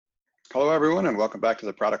Hello, everyone, and welcome back to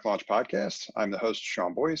the Product Launch Podcast. I'm the host,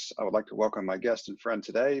 Sean Boyce. I would like to welcome my guest and friend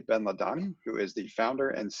today, Ben LeDonni, who is the founder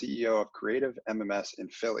and CEO of Creative MMS in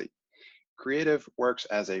Philly. Creative works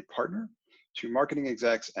as a partner to marketing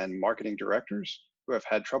execs and marketing directors who have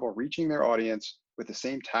had trouble reaching their audience with the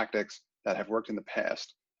same tactics that have worked in the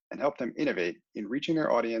past and help them innovate in reaching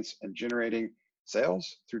their audience and generating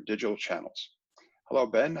sales through digital channels. Hello,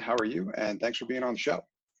 Ben. How are you? And thanks for being on the show.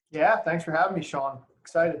 Yeah, thanks for having me, Sean.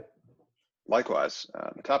 Excited. Likewise,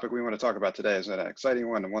 the topic we want to talk about today is an exciting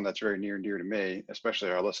one and one that's very near and dear to me, especially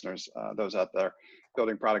our listeners, those out there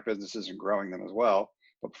building product businesses and growing them as well.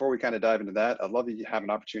 But before we kind of dive into that, I'd love you to have an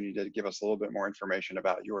opportunity to give us a little bit more information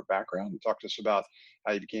about your background and talk to us about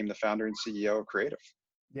how you became the founder and CEO of Creative.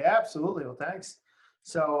 Yeah, absolutely. Well, thanks.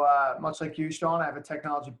 So much like you, Sean, I have a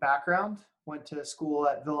technology background. Went to school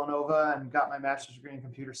at Villanova and got my master's degree in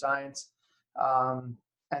computer science.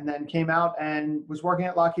 And then came out and was working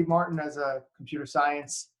at Lockheed Martin as a computer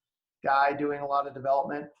science guy doing a lot of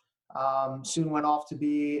development. Soon went off to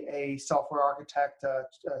be a software architect, a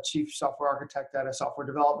chief software architect at a software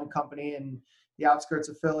development company in the outskirts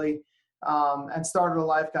of Philly, and started a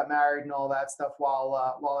life, got married and all that stuff while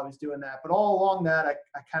I was doing that. But all along that, I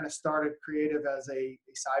kind of started Creative as a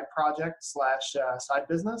side project / side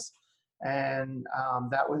business. And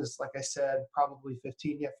that was, like I said, probably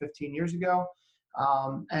 15 years ago.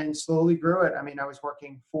 And slowly grew it. I mean, I was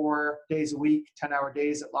working 4 days a week, 10-hour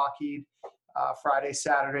days at Lockheed. Fridays,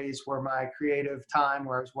 Saturdays were my creative time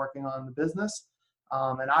where I was working on the business.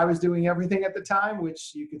 And I was doing everything at the time,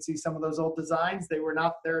 which you can see some of those old designs. They're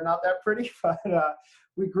not that pretty, but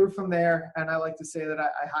we grew from there. And I like to say that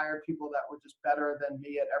I hired people that were just better than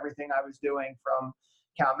me at everything I was doing, from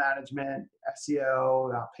account management,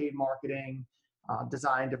 SEO, paid marketing,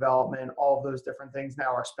 design development, all of those different things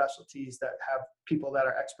now are specialties that have people that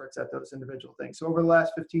are experts at those individual things. So over the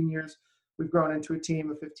last 15 years, we've grown into a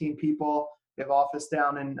team of 15 people. We have office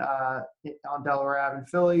down on Delaware Ave in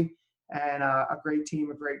Philly, and a great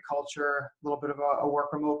team, a great culture, a little bit of a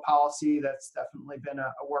work remote policy. That's definitely been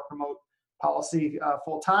a work remote policy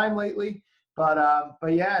full time lately. But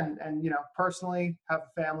yeah, and personally have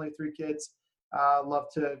a family, 3 kids. Love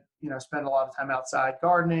to, spend a lot of time outside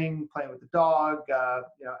gardening, playing with the dog,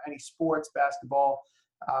 any sports, basketball,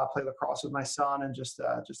 play lacrosse with my son, and just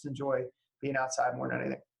enjoy being outside more than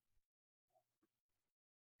anything.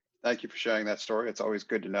 Thank you for sharing that story. It's always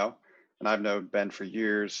good to know. And I've known Ben for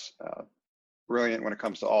years, brilliant when it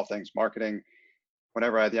comes to all things marketing.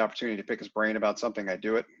 Whenever I had the opportunity to pick his brain about something, I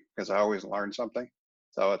do it because I always learn something.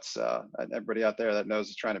 So it's everybody out there that knows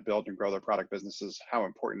is trying to build and grow their product businesses, how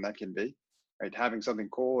important that can be. Right, having something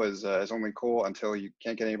cool is only cool until you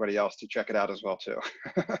can't get anybody else to check it out as well too.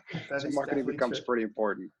 So marketing becomes pretty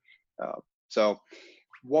important. So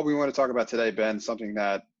what we want to talk about today, Ben, something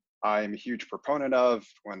that I'm a huge proponent of.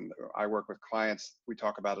 When I work with clients, we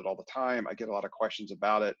talk about it all the time. I get a lot of questions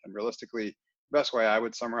about it. And realistically, the best way I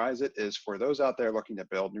would summarize it is for those out there looking to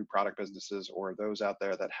build new product businesses, or those out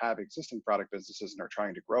there that have existing product businesses and are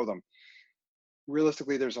trying to grow them.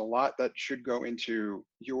 Realistically, there's a lot that should go into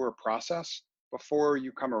your process before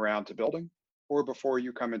you come around to building, or before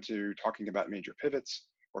you come into talking about major pivots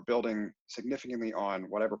or building significantly on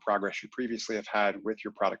whatever progress you previously have had with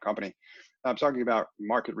your product company. I'm talking about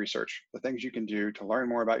market research, the things you can do to learn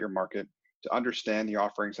more about your market, to understand the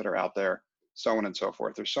offerings that are out there, so on and so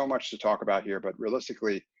forth. There's so much to talk about here, but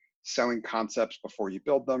realistically, selling concepts before you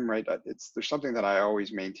build them, right? There's something that I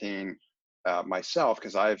always maintain myself,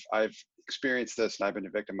 because I've experienced this and I've been a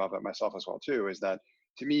victim of it myself as well too, is that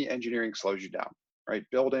to me, engineering slows you down, right?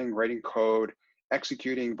 Building, writing code,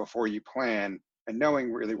 executing before you plan, and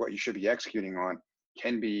knowing really what you should be executing on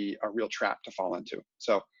can be a real trap to fall into.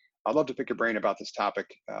 So I'd love to pick your brain about this topic.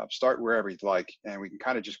 Start wherever you'd like, and we can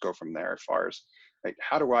kind of just go from there as far as, like,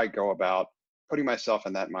 how do I go about putting myself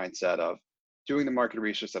in that mindset of doing the market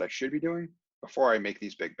research that I should be doing before I make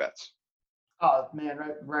these big bets? Oh man,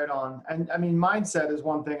 right on. And I mean, mindset is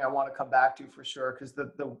one thing I want to come back to for sure, because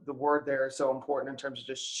the word there is so important in terms of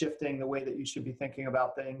just shifting the way that you should be thinking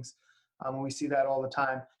about things. We see that all the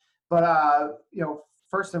time. But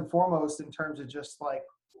first and foremost, in terms of just like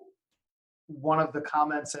one of the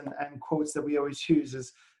comments and quotes that we always use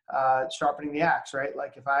is sharpening the axe, right?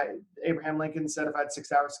 Like Abraham Lincoln said, if I had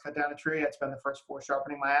 6 hours to cut down a tree, I'd spend the first 4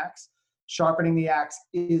 sharpening my axe. Sharpening the axe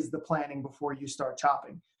is the planning before you start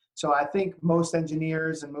chopping. So I think most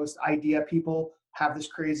engineers and most idea people have this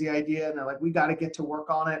crazy idea and they're like, we got to get to work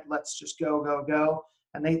on it. Let's just go.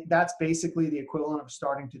 And that's basically the equivalent of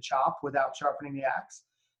starting to chop without sharpening the axe.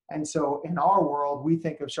 And so in our world, we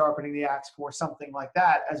think of sharpening the axe for something like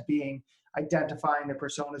that as being identifying the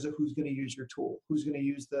personas of who's going to use your tool, who's going to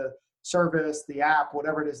use the service, the app,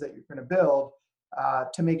 whatever it is that you're going to build,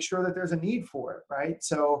 to make sure that there's a need for it, right?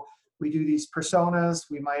 So we do these personas.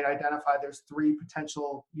 We might identify there's 3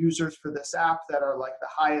 potential users for this app that are like the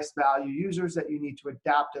highest value users that you need to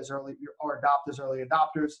adopt as early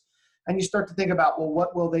adopters. And you start to think about, well,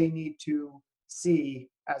 what will they need to see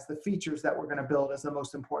as the features that we're going to build as the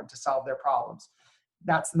most important to solve their problems.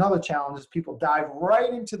 That's another challenge, is people dive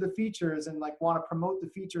right into the features and like want to promote the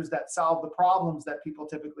features that solve the problems that people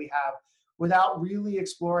typically have without really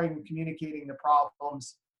exploring and communicating the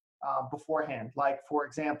problems beforehand. Like, for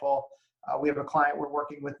example, we have a client we're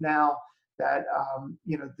working with now that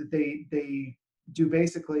they do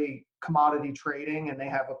basically commodity trading, and they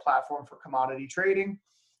have a platform for commodity trading.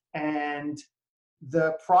 And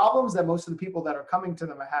the problems that most of the people that are coming to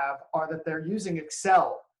them have are that they're using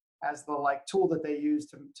Excel as the like tool that they use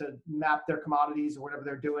to map their commodities or whatever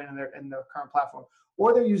they're doing in their current platform,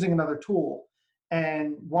 or they're using another tool.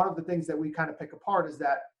 And one of the things that we kind of pick apart is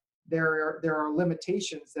that there are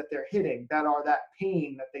limitations that they're hitting that are that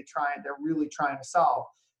pain that they're really trying to solve.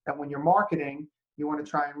 And when you're marketing, you want to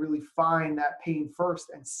try and really find that pain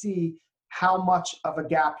first and see how much of a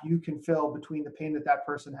gap you can fill between the pain that that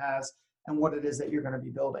person has and what it is that you're going to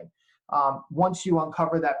be building. Once you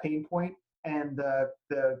uncover that pain point and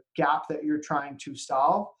the gap that you're trying to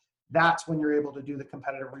solve, that's when you're able to do the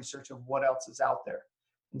competitive research of what else is out there.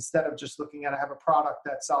 Instead of just looking at, I have a product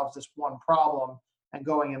that solves this one problem and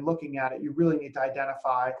going and looking at it, you really need to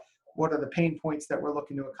identify what are the pain points that we're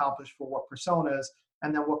looking to accomplish for what personas,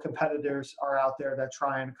 and then what competitors are out there that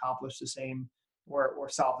try and accomplish the same or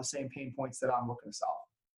solve the same pain points that I'm looking to solve.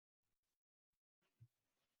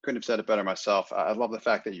 Couldn't have said it better myself. I love the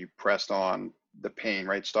fact that you pressed on the pain,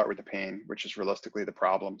 right? Start with the pain, which is realistically the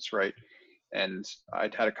problems, right? And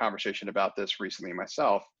I'd had a conversation about this recently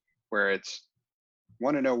myself, where it's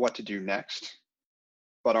want to know what to do next,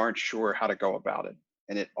 but aren't sure how to go about it.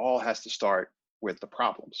 And it all has to start with the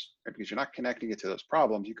problems, right? Because you're not connecting it to those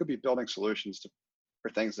problems. You could be building solutions for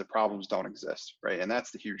things that problems don't exist, right? And that's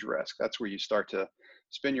the huge risk. That's where you start to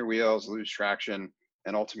spin your wheels, lose traction,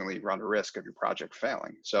 and ultimately run a risk of your project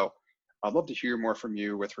failing. So I'd love to hear more from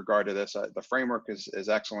you with regard to this. The framework is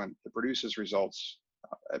excellent. It produces results.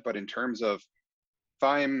 But in terms of if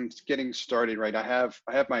I'm getting started, right, I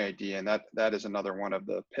have my idea, and that is another one of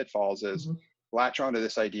the pitfalls is latch onto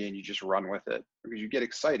this idea and you just run with it, because you get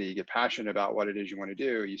excited, you get passionate about what it is you want to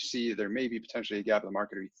do. You see there may be potentially a gap in the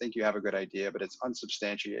market, or you think you have a good idea, but it's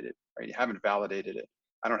unsubstantiated, right? You haven't validated it.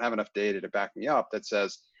 I don't have enough data to back me up that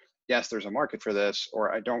says, yes, there's a market for this,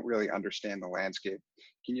 or I don't really understand the landscape.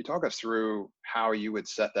 Can you talk us through how you would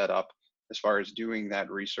set that up as far as doing that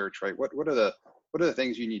research, right? What are the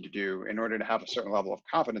things you need to do in order to have a certain level of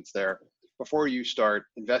confidence there before you start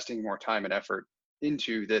investing more time and effort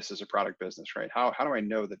into this as a product business, right? How do I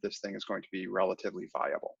know that this thing is going to be relatively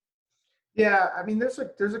viable? Yeah, I mean, there's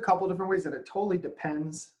a couple different ways that it totally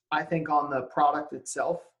depends, I think, on the product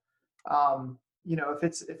itself.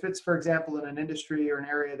 If it's for example in an industry or an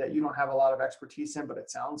area that you don't have a lot of expertise in, but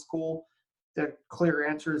it sounds cool, the clear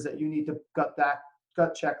answer is that you need to gut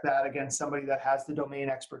check that against somebody that has the domain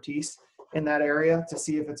expertise in that area to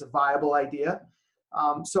see if it's a viable idea.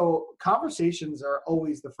 So conversations are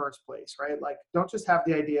always the first place, right? Like, don't just have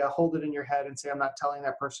the idea, hold it in your head and say, I'm not telling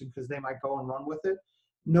that person because they might go and run with it.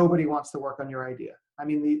 Nobody wants to work on your idea. I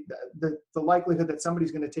mean, the likelihood that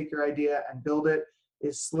somebody's going to take your idea and build it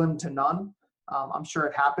is slim to none. I'm sure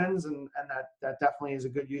it happens, and that definitely is a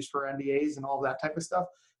good use for NDAs and all that type of stuff.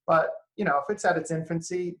 But, if it's at its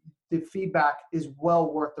infancy, the feedback is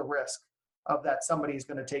well worth the risk of that somebody's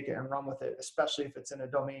going to take it and run with it, especially if it's in a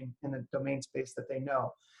domain space that they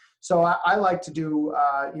know. So I like to do,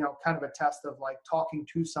 kind of a test of like talking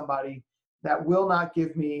to somebody that will not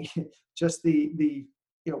give me just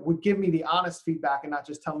would give me the honest feedback and not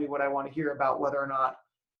just tell me what I want to hear about whether or not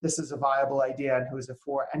this is a viable idea and who is it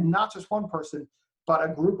for. And not just one person, but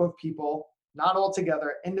a group of people, not all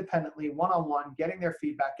together, independently, one-on-one, getting their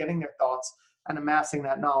feedback, getting their thoughts, and amassing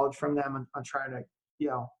that knowledge from them and trying to,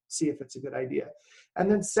 see if it's a good idea.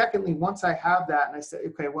 And then secondly, once I have that and I say,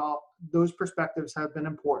 okay, well, those perspectives have been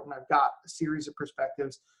important. I've got a series of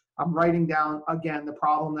perspectives. I'm writing down, again, the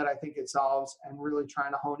problem that I think it solves and really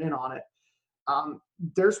trying to hone in on it.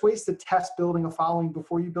 There's ways to test building a following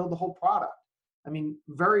before you build the whole product. I mean,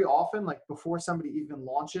 very often, like before somebody even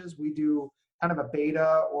launches, we do kind of a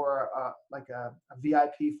beta or a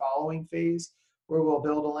VIP following phase where we'll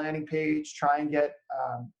build a landing page, try and get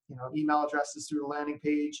email addresses through the landing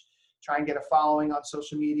page, try and get a following on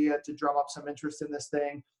social media to drum up some interest in this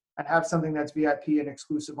thing, and have something that's VIP and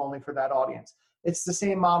exclusive only for that audience. It's the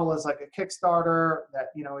same model as like a Kickstarter that,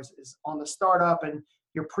 is on the startup, and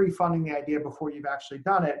you're pre-funding the idea before you've actually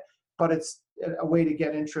done it, but it's a way to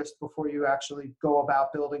get interest before you actually go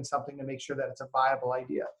about building something to make sure that it's a viable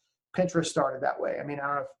idea. Pinterest started that way. I mean, I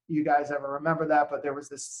don't know if you guys ever remember that, but there was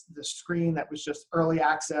this screen that was just early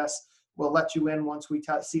access. We'll let you in once we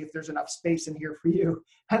see if there's enough space in here for you.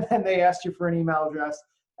 And then they asked you for an email address,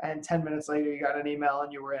 and 10 minutes later you got an email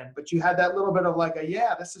and you were in. But you had that little bit of like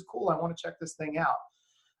yeah, this is cool, I want to check this thing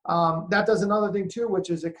out. That does another thing too, which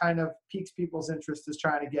is it kind of piques people's interest, is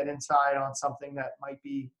trying to get inside on something that might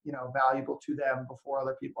be, valuable to them before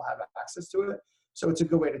other people have access to it. So it's a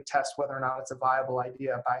good way to test whether or not it's a viable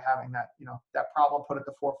idea by having that, that problem put at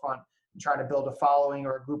the forefront and trying to build a following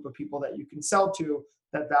or a group of people that you can sell to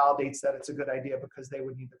that validates that it's a good idea because they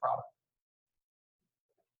would need the product.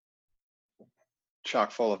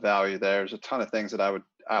 Chock full of value there. There's a ton of things that I would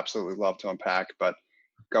absolutely love to unpack, but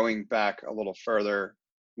going back a little further,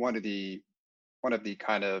 one of the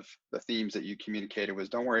kind of the themes that you communicated was,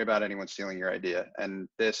 don't worry about anyone stealing your idea. And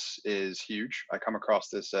this is huge. I come across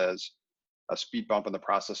this as a speed bump in the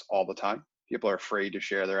process all the time. People are afraid to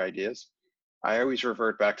share their ideas. I always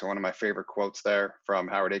revert back to one of my favorite quotes there from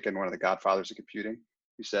Howard Aiken, one of the godfathers of computing,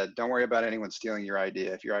 who said, don't worry about anyone stealing your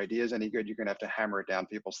idea. If your idea is any good, you're going to have to hammer it down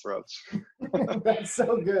people's throats. That's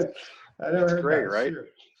so good. I never heard great, that. Right? Sure.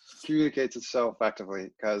 Communicates it so effectively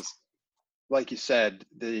because, like you said,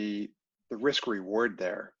 the risk reward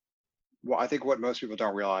there. Well, I think what most people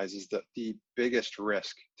don't realize is that the biggest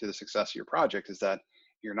risk to the success of your project is that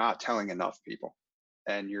you're not telling enough people,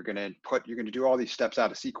 and you're going to do all these steps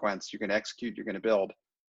out of sequence. You're going to execute, you're going to build,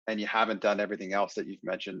 and you haven't done everything else that you've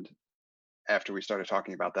mentioned after we started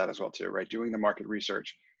talking about that as well too, right? Doing the market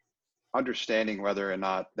research, understanding whether or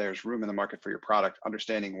not there's room in the market for your product,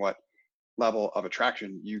 understanding what level of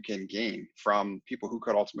attraction you can gain from people who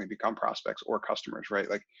could ultimately become prospects or customers, right?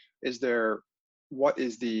 Like, what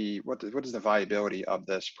does the viability of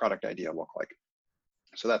this product idea look like?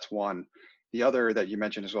 So that's one. The other that you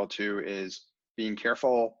mentioned as well too is being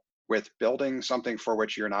careful with building something for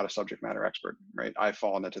which you're not a subject matter expert, right? I've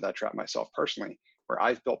fallen into that trap myself personally, where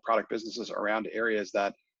I've built product businesses around areas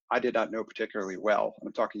that I did not know particularly well.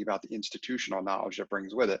 I'm talking about the institutional knowledge that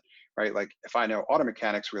brings with it, right? Like if I know auto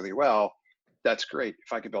mechanics really well, that's great.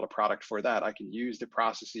 If I can build a product for that, I can use the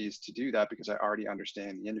processes to do that because I already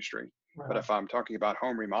understand the industry. Right. But if I'm talking about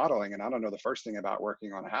home remodeling and I don't know the first thing about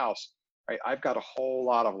working on a house, right, I've got a whole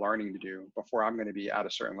lot of learning to do before I'm going to be at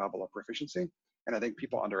a certain level of proficiency. And I think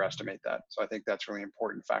people underestimate that. So I think that's really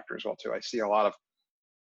important factor as well too. I see a lot of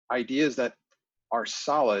ideas that are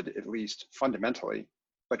solid, at least fundamentally,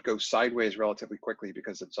 but go sideways relatively quickly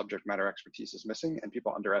because the subject matter expertise is missing, and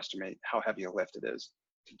people underestimate how heavy a lift it is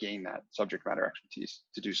to gain that subject matter expertise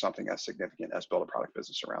to do something as significant as build a product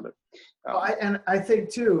business around it. And I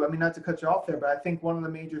think too, I mean, not to cut you off there, but I think one of the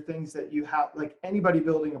major things that you have, like anybody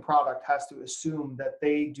building a product has to assume that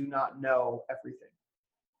they do not know everything.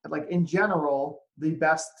 Like in general, the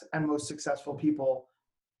best and most successful people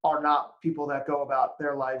are not people that go about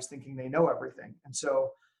their lives thinking they know everything. And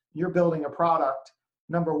so you're building a product.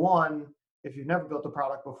 Number one, if you've never built a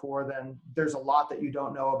product before, then there's a lot that you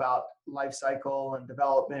don't know about life cycle and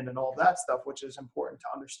development and all that stuff, which is important to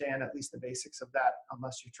understand at least the basics of that,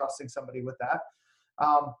 unless you're trusting somebody with that.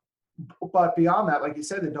 But beyond that, like you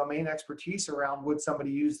said, the domain expertise around would somebody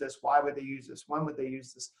use this? Why would they use this? When would they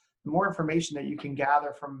use this? The more information that you can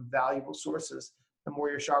gather from valuable sources, the more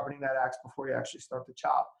you're sharpening that axe before you actually start to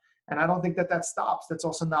chop. And I don't think that that stops. That's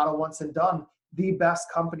also not a once and done. The best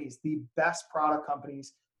companies, the best product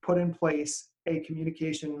companies put in place a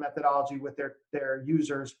communication methodology with their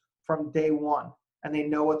users from day one. And they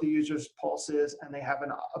know what the user's pulse is, and they have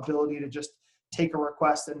an ability to just take a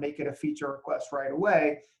request and make it a feature request right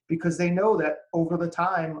away, because they know that over the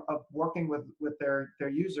time of working with their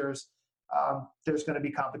users, there's going to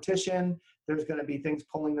be competition. There's going to be things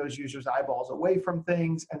pulling those users' eyeballs away from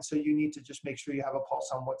things. And so you need to just make sure you have a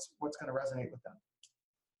pulse on what's going to resonate with them.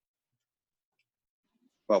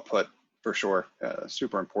 Well put, for sure.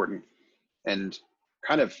 Super important. And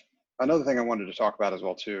kind of another thing I wanted to talk about as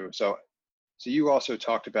well too. So you also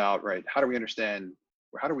talked about, right, how do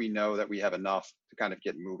we know that we have enough to kind of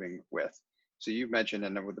get moving with? So you've mentioned,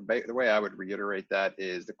 and the way I would reiterate that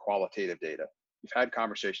is the qualitative data. You've had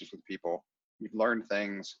conversations with people, you've learned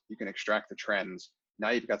things, you can extract the trends. Now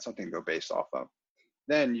you've got something to go based off of.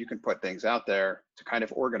 Then you can put things out there to kind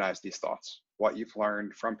of organize these thoughts, what you've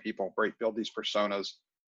learned from people, build these personas,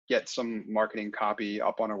 get some marketing copy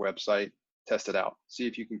up on a website, test it out, see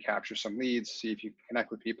if you can capture some leads, see if you can connect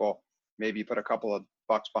with people, maybe put a couple of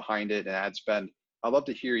bucks behind it and ad spend. I'd love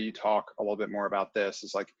to hear you talk a little bit more about this.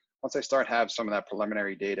 It's like, once I start have some of that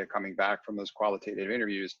preliminary data coming back from those qualitative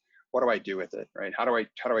interviews, what do I do with it, right? How do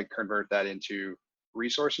I convert that into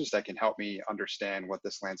resources that can help me understand what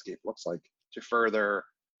this landscape looks like to further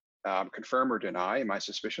confirm or deny my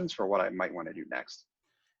suspicions for what I might want to do next?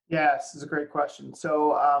 Yes, this is a great question.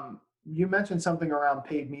 So you mentioned something around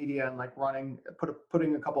paid media and like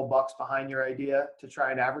putting a couple bucks behind your idea to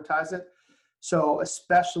try and advertise it. So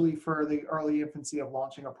especially for the early infancy of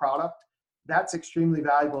launching a product, that's extremely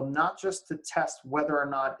valuable, not just to test whether or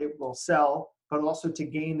not it will sell, but also to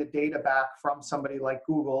gain the data back from somebody like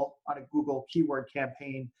Google on a Google keyword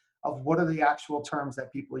campaign of what are the actual terms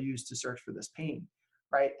that people use to search for this pain,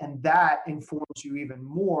 right? And that informs you even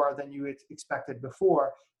more than you expected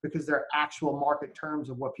before, because they're actual market terms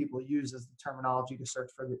of what people use as the terminology to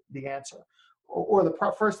search for the answer.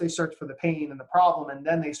 First they search for the pain and the problem, and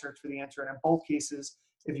then they search for the answer. And in both cases,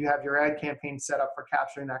 if you have your ad campaign set up for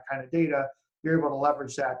capturing that kind of data, you're able to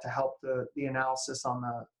leverage that to help the analysis on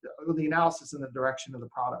the analysis in the direction of the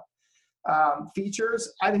product.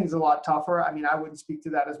 Features, I think, is a lot tougher. I mean, I wouldn't speak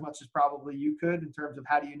to that as much as probably you could in terms of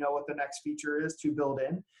how do you know what the next feature is to build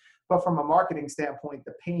in. But from a marketing standpoint,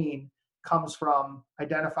 the pain comes from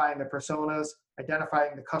identifying the personas,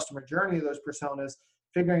 identifying the customer journey of those personas,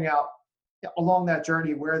 figuring out along that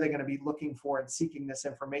journey where are they going to be looking for and seeking this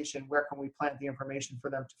information, where can we plant the information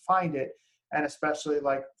for them to find it. And especially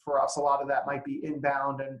like for us, a lot of that might be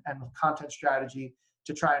inbound and content strategy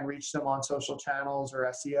to try and reach them on social channels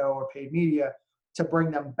or SEO or paid media to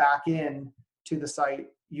bring them back in to the site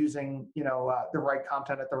using, the right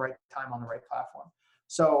content at the right time on the right platform.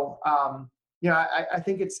 So, I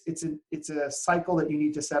think it's a cycle that you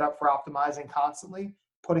need to set up for optimizing constantly.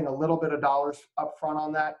 Putting a little bit of dollars up front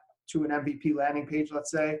on that to an MVP landing page,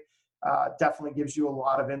 let's say, definitely gives you a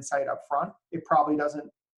lot of insight up front. It probably doesn't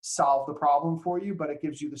solve the problem for you, but it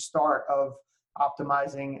gives you the start of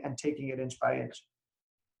optimizing and taking it inch by inch.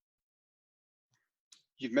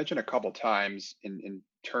 You've mentioned a couple times in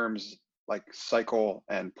terms like cycle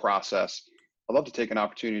and process. I'd love to take an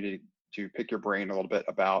opportunity to pick your brain a little bit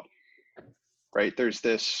about, right? There's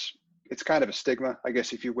this, it's kind of a stigma, I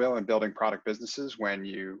guess, if you will, in building product businesses when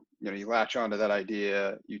you latch onto that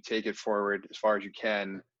idea, you take it forward as far as you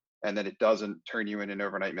can, and then it doesn't turn you into an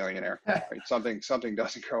overnight millionaire, right? Something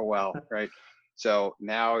doesn't go well, right? So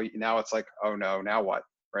now it's like, oh no, now what,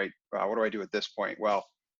 right? What do I do at this point? Well,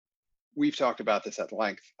 we've talked about this at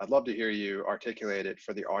length. I'd love to hear you articulate it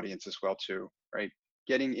for the audience as well too, right?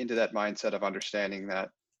 Getting into that mindset of understanding that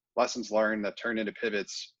lessons learned that turn into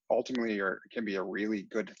pivots ultimately can be a really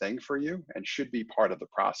good thing for you and should be part of the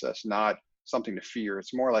process, not something to fear.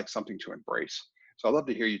 It's more like something to embrace. So I'd love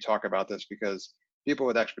to hear you talk about this, because people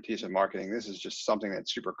with expertise in marketing, this is just something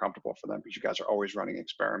that's super comfortable for them because you guys are always running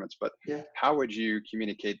experiments. But Yeah. how would you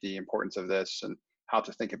communicate the importance of this and how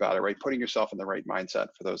to think about it, right? Putting yourself in the right mindset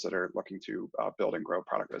for those that are looking to build and grow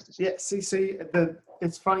product businesses. Yeah.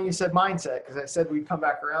 It's funny you said mindset, because I said we'd come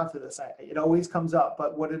back around to this. It always comes up,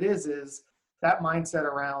 but what it is that mindset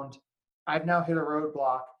around, I've now hit a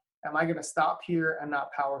roadblock. Am I going to stop here and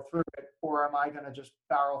not power through it? Or am I going to just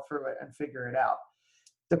barrel through it and figure it out?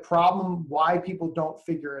 The problem why people don't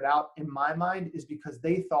figure it out, in my mind, is because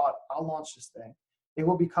they thought, I'll launch this thing. It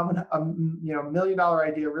will become a $1 million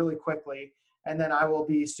idea really quickly, and then I will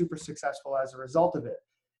be super successful as a result of it.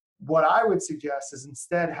 What I would suggest is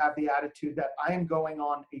instead have the attitude that I am going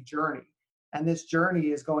on a journey, and this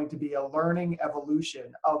journey is going to be a learning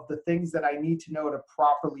evolution of the things that I need to know to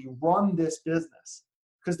properly run this business,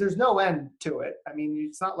 because there's no end to it. I mean,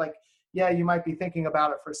 it's not like, yeah, you might be thinking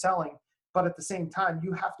about it for selling, but at the same time,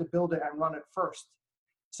 you have to build it and run it first.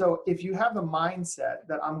 So if you have the mindset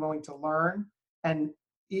that I'm going to learn, and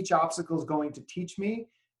each obstacle is going to teach me,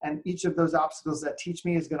 and each of those obstacles that teach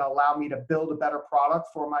me is going to allow me to build a better product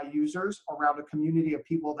for my users around a community of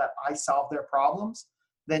people that I solve their problems,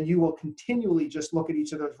 then you will continually just look at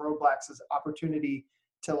each of those roadblocks as opportunity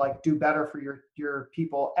to like do better for your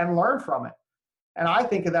people and learn from it. And I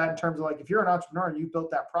think of that in terms of like, if you're an entrepreneur and you built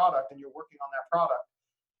that product and you're working on that product,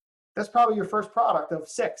 that's probably your first product of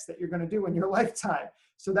 6 that you're going to do in your lifetime.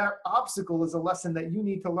 So that obstacle is a lesson that you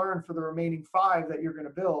need to learn for the remaining 5 that you're going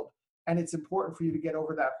to build. And it's important for you to get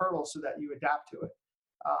over that hurdle so that you adapt to it.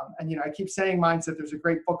 I keep saying mindset. There's a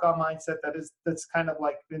great book on mindset that's kind of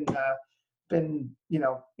like been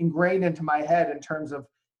ingrained into my head in terms of,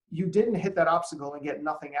 you didn't hit that obstacle and get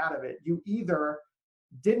nothing out of it. You either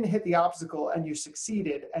didn't hit the obstacle and you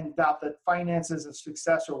succeeded and got the finances of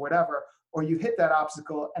success or whatever, or you hit that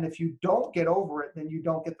obstacle, and if you don't get over it, then you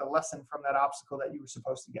don't get the lesson from that obstacle that you were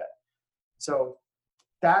supposed to get. So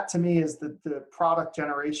that to me is the product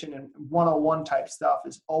generation and 101 type stuff,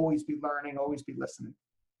 is always be learning, always be listening.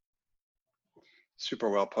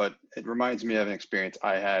 Super well put. It reminds me of an experience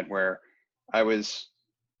I had where I was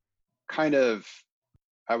kind of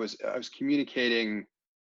I was communicating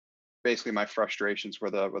basically my frustrations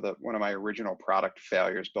with one of my original product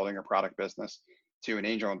failures, building a product business, to an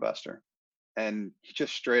angel investor, and he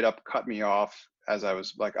just straight up cut me off as I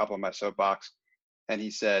was like up on my soapbox, and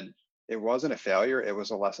he said it wasn't a failure, it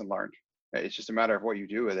was a lesson learned. Right? It's just a matter of what you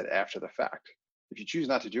do with it after the fact. If you choose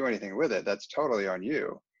not to do anything with it, that's totally on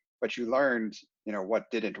you. But you learned,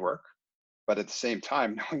 what didn't work. But at the same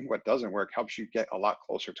time, knowing what doesn't work helps you get a lot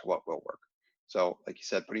closer to what will work. So, like you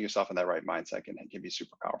said, putting yourself in that right mindset can be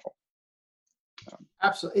super powerful.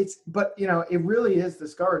 Absolutely. But it really is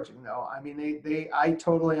discouraging though. I mean, I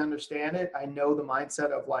totally understand it. I know the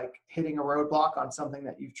mindset of like hitting a roadblock on something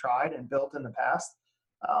that you've tried and built in the past.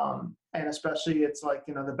 And especially it's like,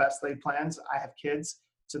 the best laid plans. I have kids.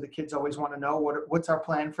 So the kids always want to know what's our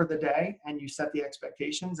plan for the day, and you set the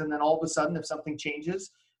expectations. And then all of a sudden, if something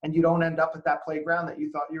changes and you don't end up at that playground that you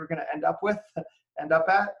thought you were going to end up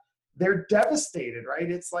at, they're devastated, right?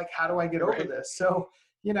 It's like, how do I get over Right. this? So,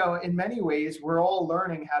 in many ways, we're all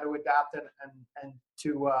learning how to adapt and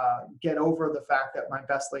to get over the fact that my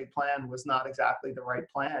best laid plan was not exactly the right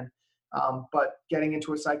plan. But getting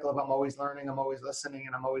into a cycle of I'm always learning, I'm always listening,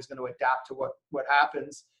 and I'm always going to adapt to what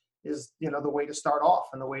happens is, the way to start off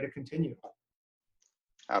and the way to continue.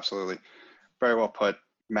 Absolutely. Very well put.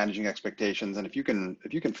 Managing expectations. And if you can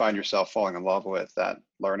find yourself falling in love with that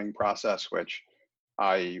learning process, which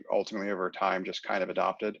I ultimately over time just kind of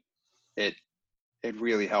adopted, it it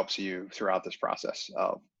really helps you throughout this process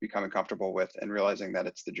of becoming comfortable with and realizing that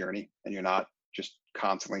it's the journey and you're not just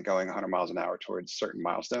constantly going 100 miles an hour towards certain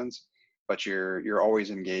milestones, but you're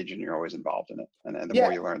always engaged and you're always involved in it. And the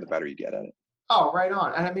more Yeah. you learn, the better you get at it. Oh, right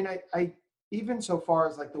on. And I mean, I even so far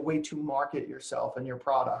as like the way to market yourself and your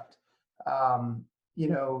product, um,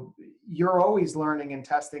 you're always learning and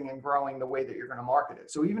testing and growing the way that you're going to market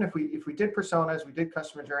it. So even if we did personas, we did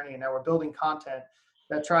customer journey, and now we're building content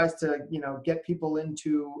that tries to get people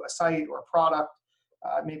into a site or a product,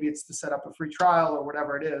 maybe it's to set up a free trial or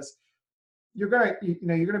whatever it is. You're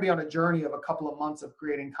gonna be on a journey of a couple of months of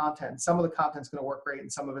creating content. Some of the content's going to work great,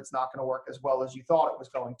 and some of it's not going to work as well as you thought it was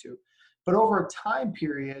going to. But over a time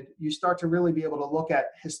period, you start to really be able to look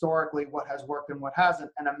at historically what has worked and what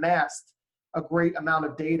hasn't, and amassed a great amount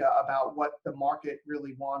of data about what the market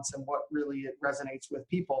really wants and what really it resonates with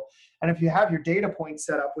people. And if you have your data points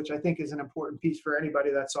set up, which I think is an important piece for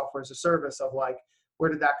anybody that's software as a service, of like, where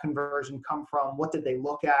did that conversion come from? What did they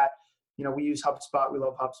look at? We use HubSpot. We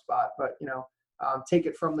love HubSpot, but take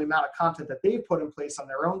it from the amount of content that they've put in place on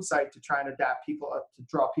their own site to try and adapt people up to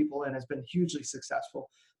draw people in has been hugely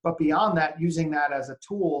successful. But beyond that, using that as a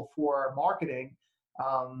tool for marketing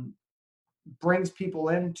brings people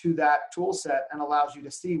into that tool set and allows you to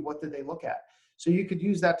see what did they look at. So you could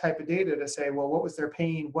use that type of data to say, well, what was their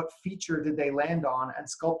pain? What feature did they land on? And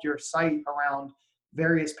sculpt your site around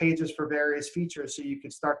various pages for various features, so you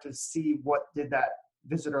could start to see what did that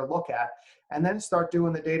visitor look at, and then start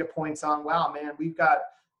doing the data points on, wow, man, we've got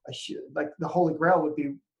like the holy grail would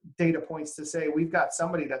be data points to say we've got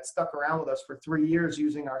somebody that stuck around with us for 3 years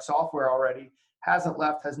using our software already, hasn't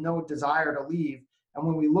left, has no desire to leave. And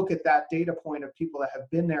when we look at that data point of people that have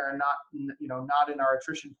been there and not in our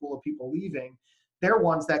attrition pool of people leaving, they're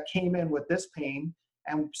ones that came in with this pain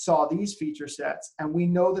and saw these feature sets, and we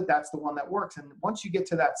know that that's the one that works. And once you get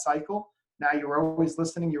to that cycle, now you're always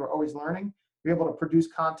listening, you're always learning, you're able to produce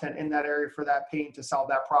content in that area for that pain to solve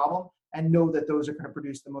that problem, and know that those are going to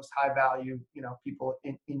produce the most high value, people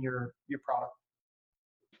in your product.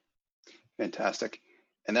 Fantastic.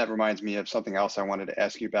 And that reminds me of something else I wanted to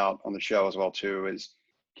ask you about on the show as well too, is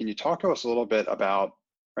can you talk to us a little bit about,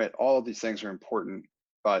 right, all of these things are important,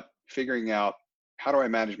 but figuring out how do I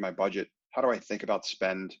manage my budget? How do I think about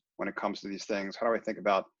spend when it comes to these things? How do I think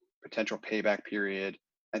about potential payback period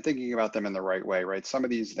and thinking about them in the right way, right? Some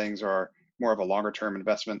of these things are more of a longer term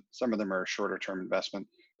investment. Some of them are a shorter term investment,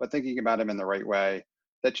 but thinking about them in the right way,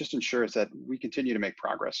 that just ensures that we continue to make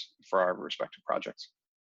progress for our respective projects.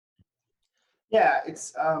 Yeah,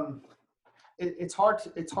 it's hard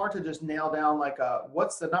to just nail down like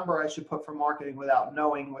what's the number I should put for marketing without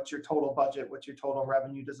knowing what's your total budget, what's your total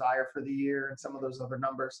revenue desire for the year, and some of those other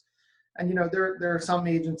numbers. And there are some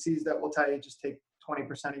agencies that will tell you just take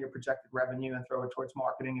 20% of your projected revenue and throw it towards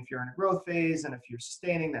marketing if you're in a growth phase, and if you're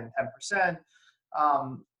sustaining, then 10%.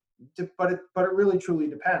 But it really truly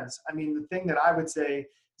depends. I mean, the thing that I would say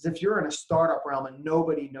is if you're in a startup realm and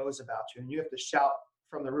nobody knows about you and you have to shout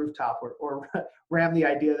from the rooftop or ram the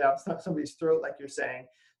idea down somebody's throat, like you're saying,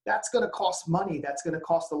 that's going to cost money. That's going to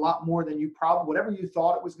cost a lot more than you probably, whatever you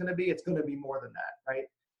thought it was going to be, it's going to be more than that, right?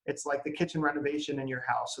 It's like the kitchen renovation in your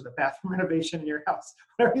house or the bathroom renovation in your house.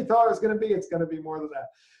 Whatever you thought it was going to be, it's going to be more than that.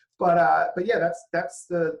 But yeah, that's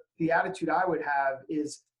the attitude I would have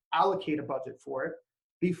is allocate a budget for it,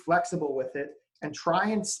 be flexible with it, and try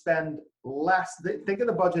and spend less. Think of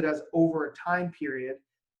the budget as over a time period,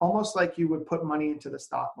 almost like you would put money into the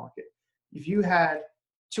stock market. If you had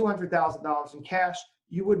 $200,000 in cash,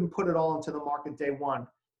 you wouldn't put it all into the market day one,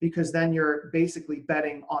 because then you're basically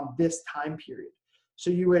betting on this time period. So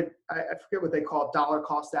you would, I forget what they call it, dollar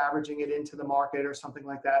cost averaging it into the market or something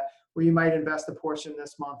like that, where you might invest a portion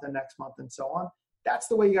this month and next month and so on. That's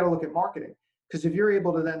the way you got to look at marketing. Because if you're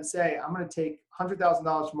able to then say, I'm going to take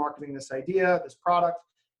 $100,000 for marketing this idea, this product,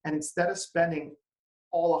 and instead of spending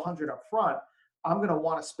all 100 up front, I'm going to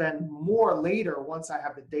want to spend more later once I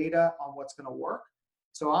have the data on what's going to work.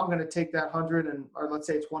 So I'm going to take that 100 or let's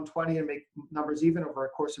say it's 120 and make numbers even over a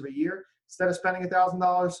course of a year. Instead of spending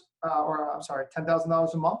 $1,000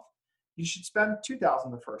 $10,000 a month, you should spend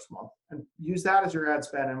 $2,000 the first month and use that as your ad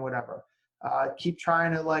spend and whatever. Keep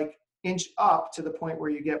trying to like inch up to the point where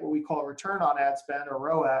you get what we call return on ad spend or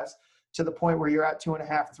ROAS, to the point where you're at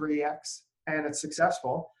 2.5, 3x and it's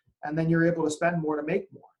successful. And then you're able to spend more to make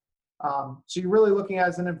more. So you're really looking at it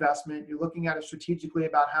as an investment. You're looking at it strategically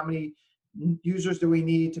about how many users do we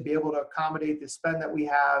need to be able to accommodate the spend that we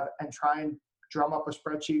have, and try and drum up a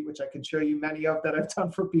spreadsheet, which I can show you many of that I've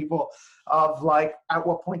done for people, of like, at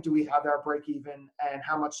what point do we have our break even and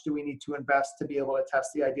how much do we need to invest to be able to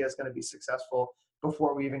test the idea is going to be successful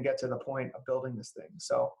before we even get to the point of building this thing.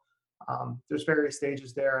 So there's various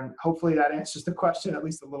stages there, and hopefully that answers the question at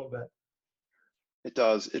least a little bit. It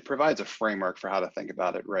does. It provides a framework for how to think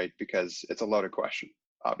about it, right? Because it's a loaded question,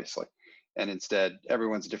 obviously. And instead,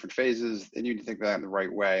 everyone's in different phases, and you need to think about it in the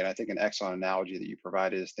right way. And I think an excellent analogy that you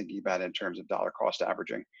provided is thinking about it in terms of dollar cost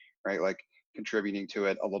averaging, right? Like contributing to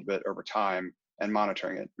it a little bit over time and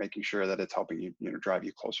monitoring it, making sure that it's helping you, drive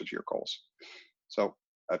you closer to your goals. So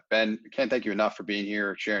Ben, I can't thank you enough for being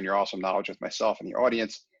here, sharing your awesome knowledge with myself and the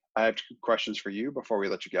audience. I have 2 questions for you before we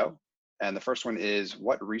let you go. And the first one is,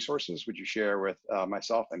 what resources would you share with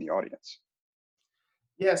myself and the audience?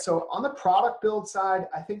 Yeah, so on the product build side,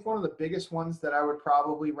 I think one of the biggest ones that I would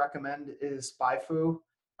probably recommend is SpyFu.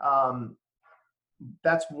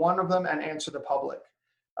 That's one of them, and Answer the Public.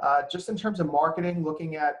 Just in terms of marketing,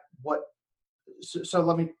 looking at so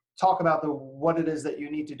let me talk about what it is that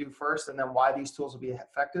you need to do first, and then why these tools will be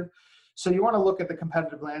effective. So you want to look at the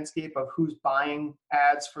competitive landscape of who's buying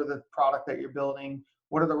ads for the product that you're building,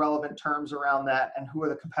 what are the relevant terms around that, and who are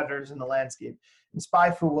the competitors in the landscape. And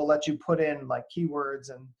SpyFu will let you put in like keywords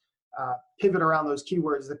and pivot around those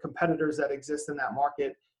keywords, the competitors that exist in that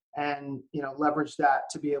market, and leverage that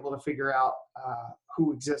to be able to figure out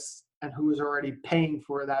who exists and who is already paying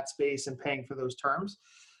for that space and paying for those terms.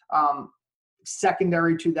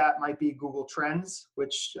 Secondary to that might be Google Trends,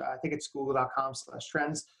 which I think it's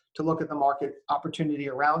google.com/trends, to look at the market opportunity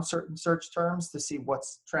around certain search terms to see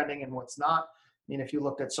what's trending and what's not. I mean, if you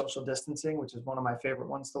looked at social distancing, which is one of my favorite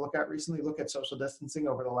ones to look at recently, look at social distancing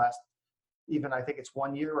over the last, even I think it's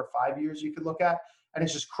 1 year or 5 years you could look at. And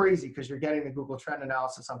it's just crazy because you're getting the Google trend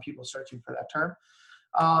analysis on people searching for that term.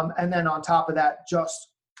 And then on top of that, just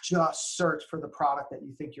search for the product that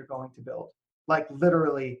you think you're going to build. Like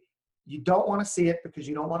literally, you don't want to see it because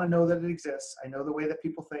you don't want to know that it exists. I know the way that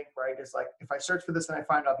people think, right? It's like, if I search for this and I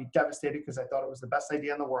find it, I'll be devastated because I thought it was the best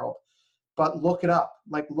idea in the world. But look it up,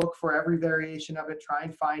 like look for every variation of it, try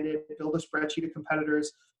and find it, build a spreadsheet of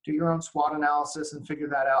competitors, do your own SWOT analysis and figure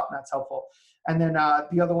that out. And that's helpful. And then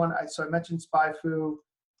the other one, so I mentioned SpyFu,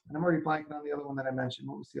 and I'm already blanking on the other one that I mentioned.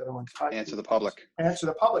 What was the other one? Answer the Public. Answer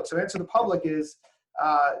the Public. So Answer the Public is,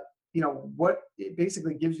 what it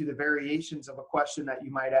basically gives you the variations of a question that you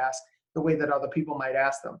might ask the way that other people might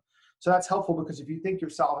ask them. So that's helpful because if you think you're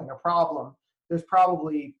solving a problem, there's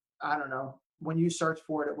probably, I don't know, when you search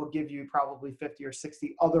for it, it will give you probably 50 or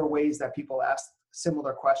 60 other ways that people ask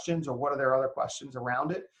similar questions, or what are their other questions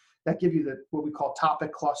around it that give you what we call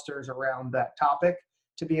topic clusters around that topic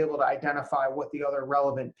to be able to identify what the other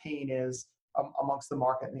relevant pain is amongst the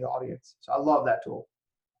market and the audience. So I love that tool.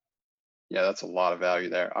 Yeah, that's a lot of value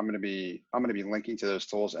there. I'm going to be linking to those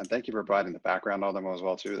tools, and thank you for providing the background on them as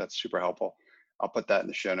well too. That's super helpful. I'll put that in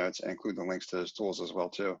the show notes and include the links to those tools as well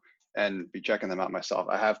too, and be checking them out myself.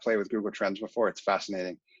 I have played with Google Trends before. It's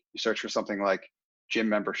fascinating. You search for something like gym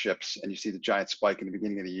memberships and you see the giant spike in the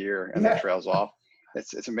beginning of the year and then trails off.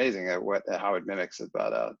 It's amazing how it mimics,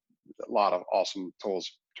 but a lot of awesome tools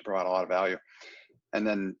to provide a lot of value. And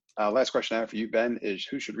then last question I have for you, Ben, is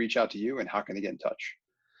who should reach out to you and how can they get in touch?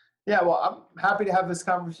 Yeah, well, I'm happy to have this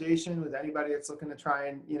conversation with anybody that's looking to try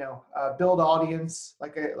and build audience,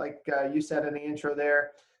 like you said in the intro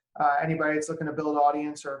there. Anybody that's looking to build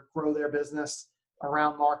audience or grow their business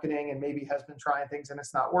around marketing and maybe has been trying things and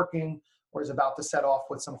it's not working, or is about to set off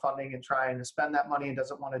with some funding and trying to spend that money and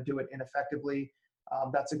doesn't want to do it ineffectively,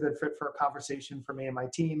 that's a good fit for a conversation for me and my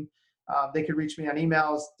team. They could reach me on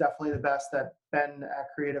emails, definitely the best at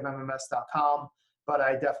ben@creativemms.com. But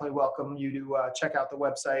I definitely welcome you to check out the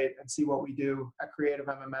website and see what we do at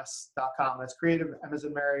creativemms.com. That's creative, M as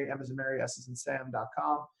in Mary, S as in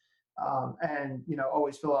Sam.com. And,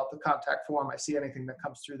 always fill out the contact form. I see anything that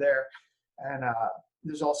comes through there. And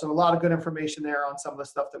there's also a lot of good information there on some of the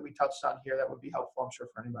stuff that we touched on here that would be helpful, I'm sure,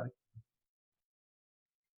 for anybody.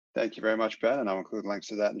 Thank you very much, Ben, and I'll include links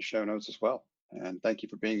to that in the show notes as well. And thank you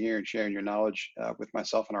for being here and sharing your knowledge with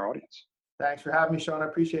myself and our audience. Thanks for having me, Sean. I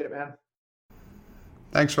appreciate it, man.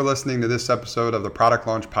 Thanks for listening to this episode of the Product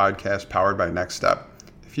Launch Podcast powered by Next Step.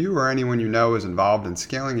 If you or anyone you know is involved in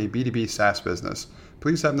scaling a B2B SaaS business,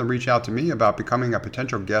 please have them reach out to me about becoming a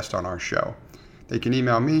potential guest on our show. They can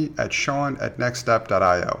email me at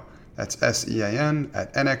sean@nextstep.io. That's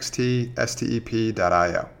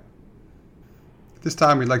SEAN@nxtstep.io. This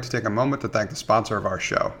time, we'd like to take a moment to thank the sponsor of our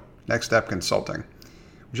show, Next Step Consulting.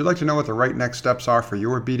 Would you like to know what the right next steps are for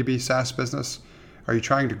your B2B SaaS business? Are you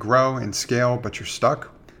trying to grow and scale, but you're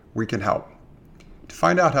stuck? We can help. To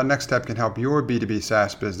find out how Next Step can help your B2B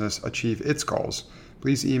SaaS business achieve its goals,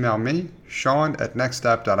 please email me,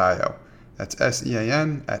 sean@nextstep.io. That's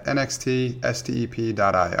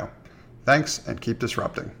SEAN@nxtstep.io. Thanks, and keep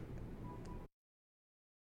disrupting.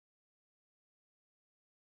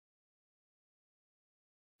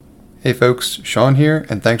 Hey folks, Sean here,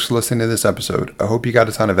 and thanks for listening to this episode. I hope you got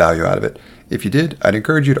a ton of value out of it. If you did, I'd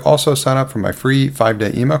encourage you to also sign up for my free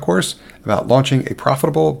 5-day email course about launching a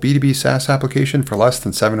profitable B2B SaaS application for less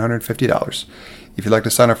than $750. If you'd like to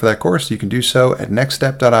sign up for that course, you can do so at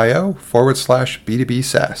nextstep.io/B2B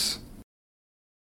SaaS.